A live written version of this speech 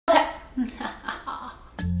Hi,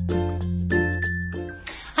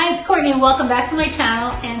 it's Courtney. Welcome back to my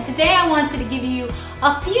channel, and today I wanted to give you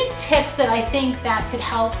a few tips that I think that could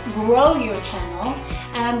help grow your channel,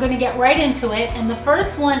 and I'm going to get right into it. And the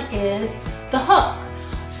first one is the hook.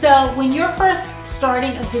 So when you're first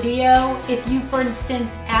starting a video, if you, for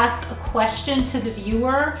instance, ask a question to the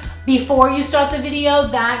viewer before you start the video,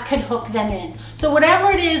 that could hook them in. So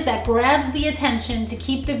whatever it is that grabs the attention to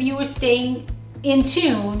keep the viewer staying in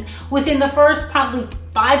tune within the first probably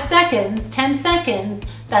 5 seconds, 10 seconds,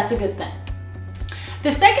 that's a good thing.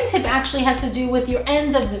 The second tip actually has to do with your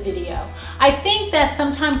end of the video. I think that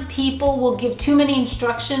sometimes people will give too many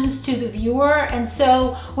instructions to the viewer, and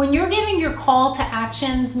so when you're giving your call to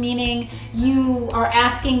actions, meaning you are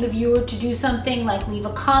asking the viewer to do something like leave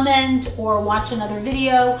a comment or watch another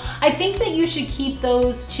video, I think that you should keep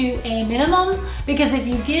those to a minimum, because if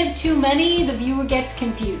you give too many, the viewer gets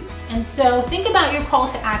confused. And so think about your call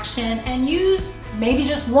to action and use maybe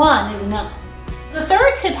just one is enough. The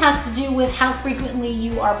third tip has to do with how frequently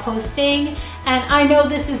you are posting, and I know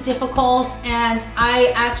this is difficult and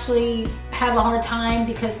I actually have a hard time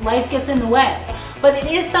because life gets in the way, but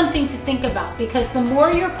it is something to think about, because the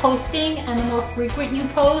more you're posting and the more frequent you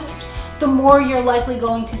post, the more you're likely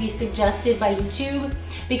going to be suggested by YouTube.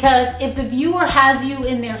 Because if the viewer has you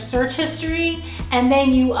in their search history and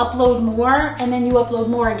then you upload more and then you upload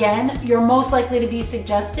more again, you're most likely to be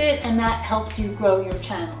suggested, and that helps you grow your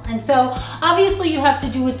channel. And so obviously you have to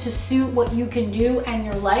do it to suit what you can do and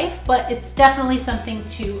your life, but it's definitely something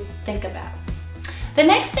to think about. The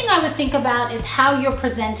next thing I would think about is how you're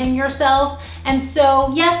presenting yourself. And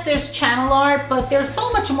so yes, there's channel art, but there's so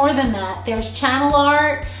much more than that. There's channel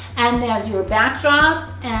art, and there's your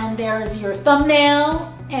backdrop, and there's your thumbnail,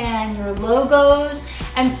 and your logos.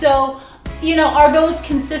 And so, you know, are those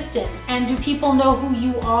consistent? And do people know who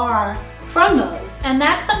you are from those? And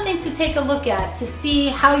that's something to take a look at, to see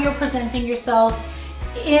how you're presenting yourself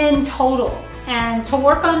in total, and to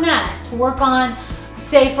work on that, to work on,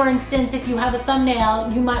 say for instance, if you have a thumbnail,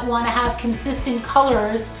 you might want to have consistent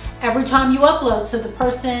colors every time you upload, so the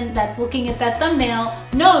person that's looking at that thumbnail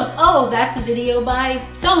knows, oh, that's a video by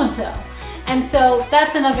so-and-so. And so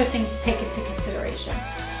that's another thing to take into consideration.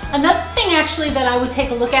 Another thing actually that I would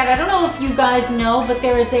take a look at, I don't know if you guys know, but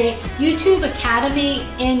there is a YouTube Academy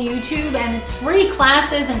in YouTube, and it's free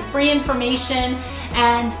classes and free information,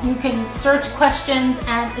 and you can search questions,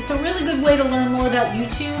 and it's a really good way to learn more about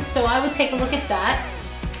YouTube, so I would take a look at that.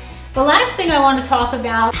 The last thing I want to talk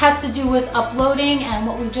about has to do with uploading, and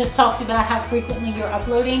what we just talked about, how frequently you're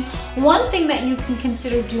uploading. One thing that you can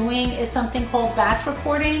consider doing is something called batch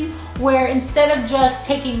recording, where instead of just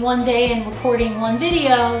taking one day and recording one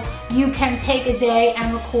video, you can take a day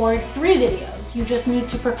and record 3 videos. You just need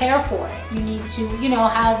to prepare for it. You need to, you know,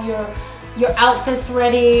 have your outfits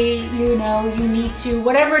ready, you know, you need to,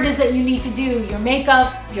 whatever it is that you need to do, your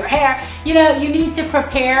makeup, your hair, you know, you need to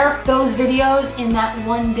prepare those videos in that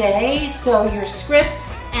one day. So your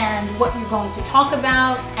scripts and what you're going to talk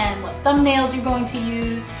about and what thumbnails you're going to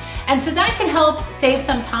use. And so that can help save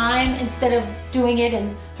some time. Instead of doing it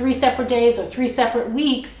in 3 separate days or 3 separate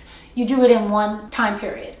weeks, you do it in one time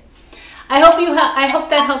period. I hope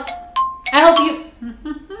that helps. I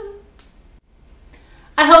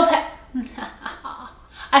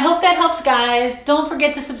hope that helps, guys. Don't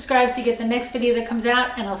forget to subscribe so you get the next video that comes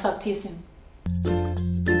out, and I'll talk to you soon.